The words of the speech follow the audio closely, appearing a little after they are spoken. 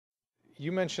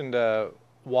You mentioned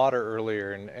water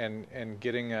earlier and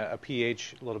getting a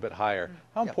pH a little bit higher.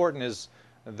 How Yep. important is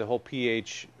the whole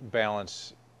pH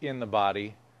balance in the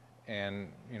body,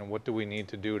 and what do we need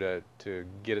to do to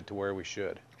get it to where we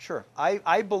should? Sure.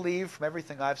 I believe from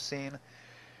everything I've seen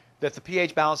that the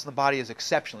pH balance in the body is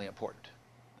exceptionally important.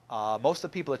 Most of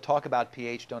the people that talk about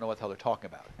pH don't know what the hell they're talking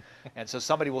about. And so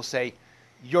somebody will say,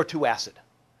 you're too acid.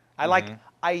 Hmm.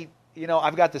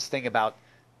 I've got this thing about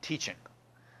teaching,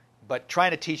 but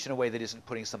trying to teach in a way that isn't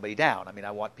putting somebody down. I mean,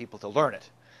 I want people to learn it.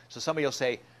 So somebody will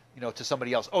say, to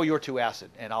somebody else, oh, you're too acid.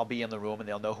 And I'll be in the room and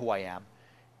they'll know who I am.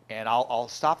 And I'll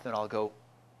stop them and I'll go,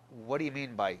 what do you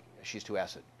mean by she's too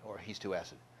acid or he's too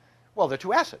acid? Well, they're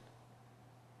too acid.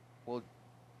 Well,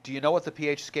 do you know what the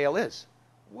pH scale is?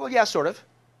 Well, yeah, sort of.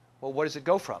 Well, what does it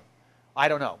go from? I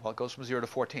don't know. Well, it goes from 0 to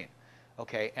 14.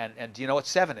 Okay, and do you know what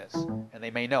 7 is? And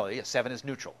they may know. Yeah, 7 is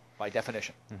neutral by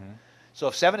definition. Hmm. So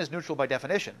if 7 is neutral by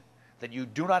definition, then you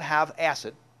do not have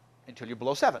acid until you're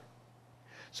below 7.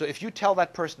 So if you tell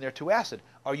that person they're too acid,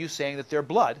 are you saying that their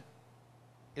blood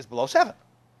is below 7?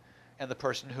 And the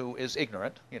person who is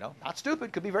ignorant, not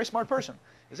stupid, could be a very smart person,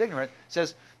 is ignorant,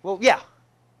 says, well, yeah.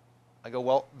 I go,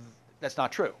 well, that's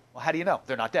not true. Well, how do you know?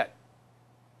 They're not dead.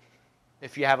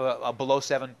 If you have a below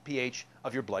 7 pH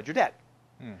of your blood, you're dead.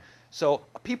 Hmm. So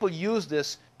people use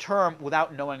this term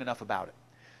without knowing enough about it.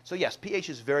 So yes, pH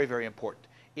is very, very important.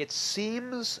 It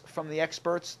seems from the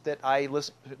experts that I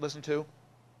listen to,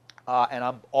 and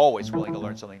I'm always willing to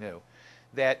learn something new,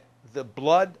 that the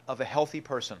blood of a healthy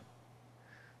person,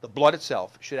 the blood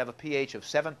itself, should have a pH of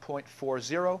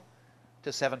 7.40 to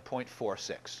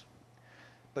 7.46.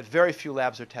 But very few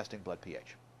labs are testing blood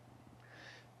pH.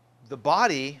 The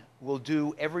body will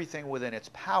do everything within its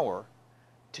power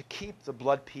to keep the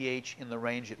blood pH in the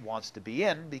range it wants to be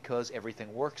in because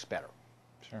everything works better.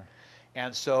 Sure.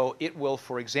 And so it will,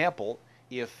 for example,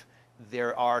 if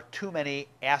there are too many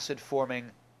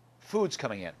acid-forming foods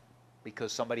coming in,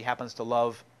 because somebody happens to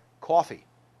love coffee,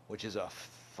 which is a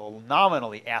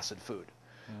phenomenally acid food,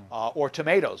 or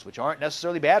tomatoes, which aren't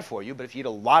necessarily bad for you, but if you eat a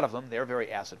lot of them, they're very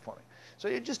acid-forming. So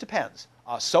it just depends.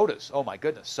 Sodas, oh my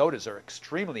goodness, sodas are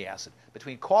extremely acid.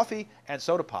 Between coffee and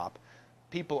soda pop,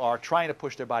 people are trying to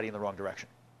push their body in the wrong direction.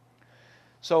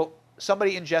 So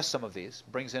somebody ingests some of these,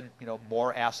 brings in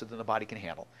more acid than the body can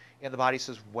handle, and the body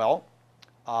says, well,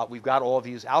 we've got all of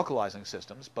these alkalizing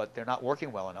systems, but they're not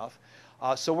working well enough.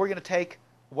 So we're going to take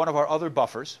one of our other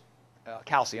buffers,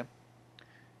 calcium,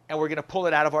 and we're going to pull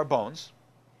it out of our bones,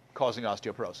 causing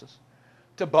osteoporosis,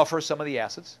 to buffer some of the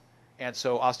acids. And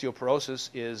so osteoporosis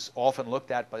is often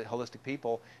looked at by holistic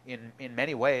people in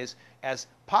many ways as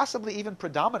possibly even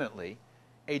predominantly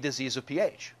a disease of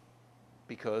pH,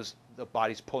 because the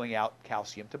body's pulling out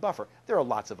calcium to buffer. There are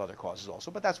lots of other causes also,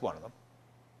 but that's one of them.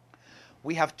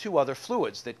 We have two other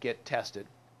fluids that get tested,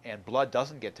 and blood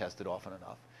doesn't get tested often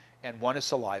enough. And one is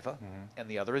saliva, and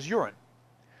the other is urine.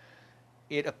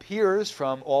 It appears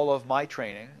from all of my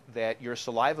training that your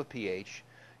saliva pH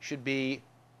should be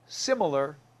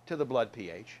similar to the blood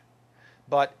pH,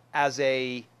 but as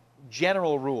a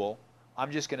general rule,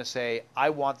 I'm just going to say I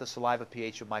want the saliva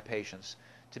pH of my patients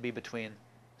to be between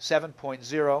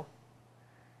 7.0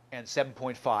 and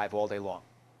 7.5 all day long.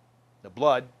 The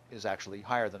blood is actually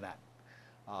higher than that.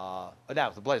 Now,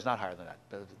 the blood is not higher than that,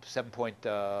 7.40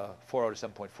 to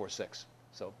 7.46,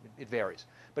 so it varies.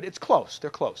 But it's close, they're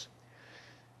close.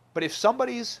 But if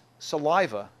somebody's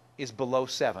saliva is below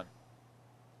 7,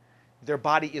 their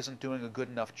body isn't doing a good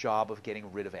enough job of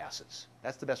getting rid of acids.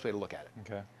 That's the best way to look at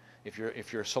it. Okay.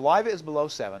 If your saliva is below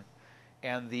 7,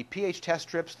 and the pH test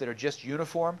strips that are just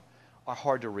uniform are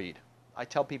hard to read. I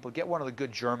tell people, get one of the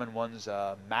good German ones.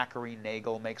 Macquarie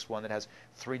Nagel makes one that has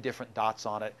 3 different dots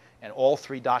on it, and all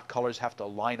 3 dot colors have to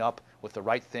line up with the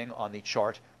right thing on the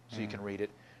chart so you can read it.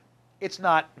 It's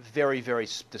not very, very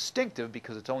distinctive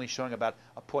because it's only showing about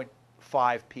a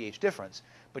 0.5 pH difference,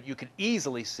 but you can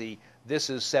easily see this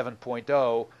is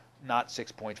 7.0, not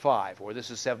 6.5, or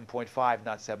this is 7.5,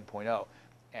 not 7.0.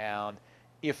 And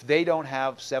if they don't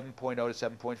have 7.0 to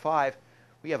 7.5,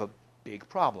 we have a big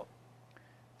problem.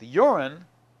 The urine,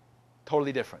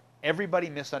 totally different. Everybody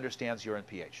misunderstands urine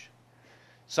pH.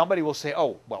 Somebody will say,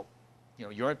 oh, well,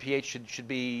 urine pH should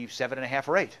be 7.5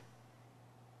 or 8.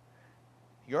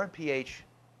 Urine pH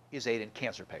is 8 in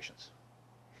cancer patients.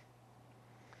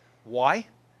 Why?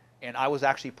 And I was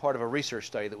actually part of a research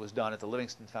study that was done at the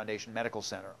Livingston Foundation Medical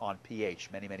Center on pH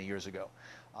many, many years ago.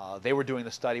 They were doing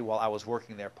the study while I was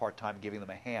working there part-time, giving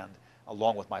them a hand,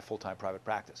 along with my full-time private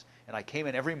practice. And I came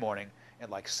in every morning at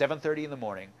like 7:30 in the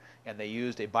morning, and they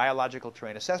used a biological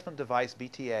terrain assessment device,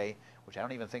 BTA, which I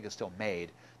don't even think is still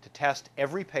made, to test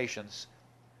every patient's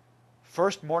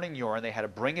first morning urine, they had to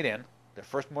bring it in. Their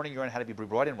first morning urine had to be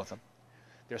brought in with them.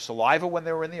 Their saliva when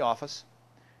they were in the office,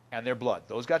 and their blood.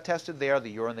 Those got tested there, the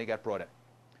urine they got brought in.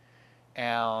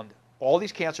 And all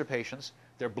these cancer patients,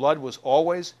 their blood was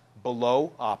always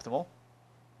below optimal.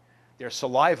 Their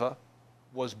saliva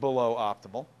was below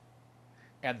optimal.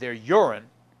 And their urine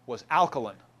was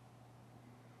alkaline,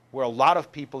 where a lot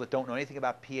of people that don't know anything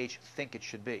about pH think it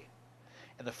should be.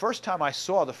 And the first time I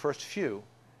saw the first few,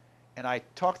 and I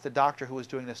talked to the doctor who was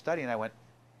doing this study, and I went,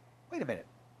 wait a minute.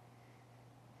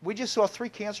 We just saw 3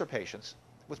 cancer patients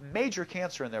with major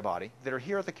cancer in their body that are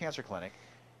here at the cancer clinic,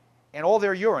 and all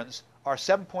their urines are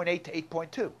 7.8 to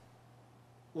 8.2.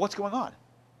 What's going on?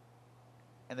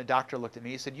 And the doctor looked at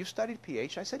me. He said, you studied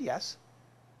pH? I said, yes.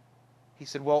 He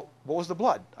said, well, what was the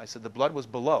blood? I said, the blood was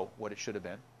below what it should have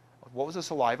been. What was the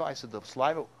saliva? I said, the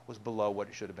saliva was below what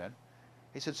it should have been.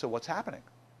 He said, so what's happening?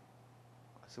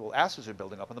 I said, well, acids are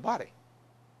building up in the body.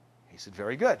 He said,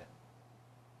 very good.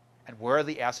 And where are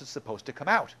the acids supposed to come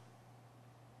out?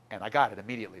 And I got it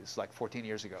immediately. This is like 14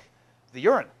 years ago. The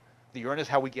urine. The urine is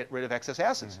how we get rid of excess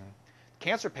acids.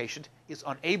 Cancer patient is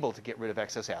unable to get rid of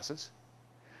excess acids.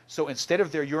 So instead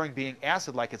of their urine being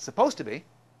acid like it's supposed to be,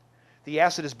 the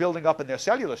acid is building up in their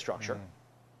cellular structure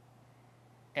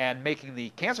and making the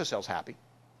cancer cells happy,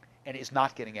 and is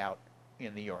not getting out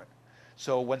in the urine.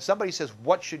 So when somebody says,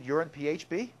 what should urine pH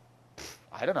be?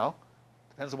 I don't know.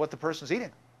 Depends on what the person's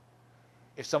eating.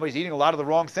 If somebody's eating a lot of the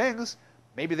wrong things,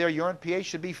 maybe their urine pH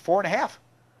should be 4.5,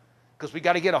 because we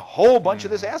got to get a whole bunch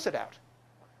of this acid out.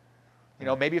 You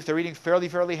know, maybe if they're eating fairly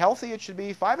healthy, it should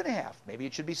be 5.5. Maybe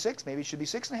it should be 6. Maybe it should be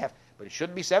 6.5. But it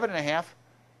shouldn't be 7.5.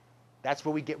 That's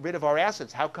where we get rid of our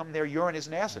acids. How come their urine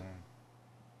isn't acid?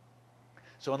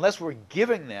 So unless we're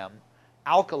giving them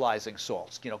alkalizing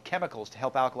salts, you know, chemicals to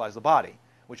help alkalize the body,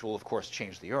 which will of course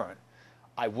change the urine,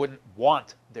 I wouldn't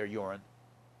want their urine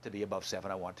to be above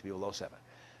 7. I want it to be below 7.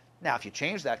 Now, if you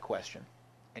change that question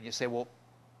and you say, well,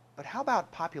 but how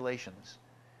about populations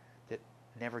that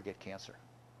never get cancer?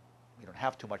 We don't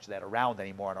have too much of that around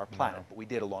anymore on our planet, but we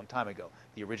did a long time ago.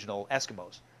 The original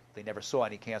Eskimos, they never saw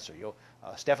any cancer.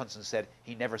 Stephenson said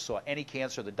he never saw any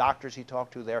cancer. The doctors he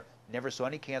talked to there never saw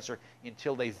any cancer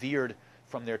until they veered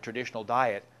from their traditional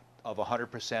diet of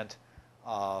 100%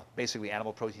 basically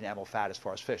animal protein, animal fat as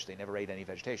far as fish. They never ate any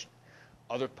vegetation.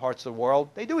 Other parts of the world,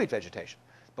 they do eat vegetation.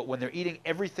 But when they're eating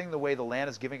everything the way the land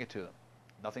is giving it to them,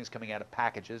 nothing's coming out of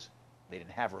packages. They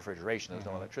didn't have refrigeration. There was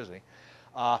no electricity.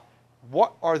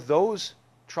 What are those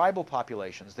tribal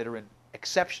populations that are in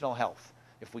exceptional health?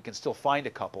 If we can still find a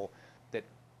couple that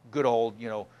good old, you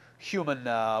know, human,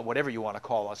 whatever you want to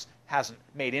call us, hasn't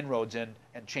made inroads in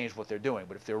and changed what they're doing.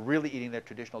 But if they're really eating their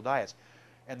traditional diets,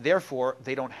 and therefore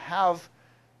they don't have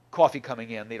coffee coming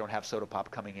in, they don't have soda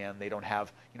pop coming in, they don't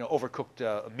have, you know,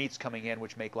 overcooked meats coming in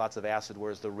which make lots of acid,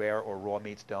 whereas the rare or raw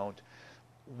meats don't.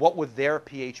 What would their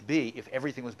pH be if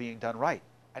everything was being done right?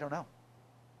 I don't know.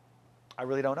 I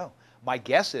really don't know. My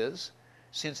guess is,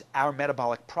 since our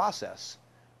metabolic process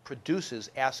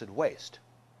produces acid waste,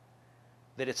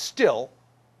 that it's still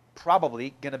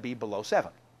probably going to be below 7.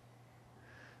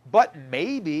 But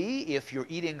maybe if you're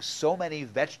eating so many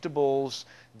vegetables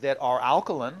that are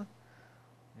alkaline,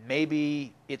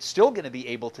 maybe it's still going to be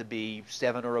able to be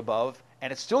 7 or above,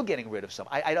 and it's still getting rid of some.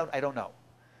 I don't know.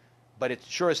 But it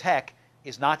sure as heck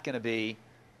is not going to be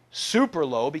super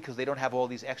low because they don't have all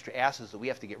these extra acids that we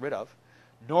have to get rid of,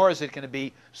 nor is it going to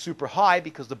be super high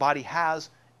because the body has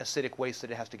acidic waste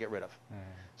that it has to get rid of.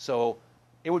 So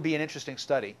it would be an interesting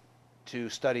study to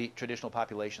study traditional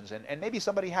populations, and maybe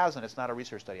somebody has, and it's not a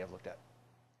research study I've looked at.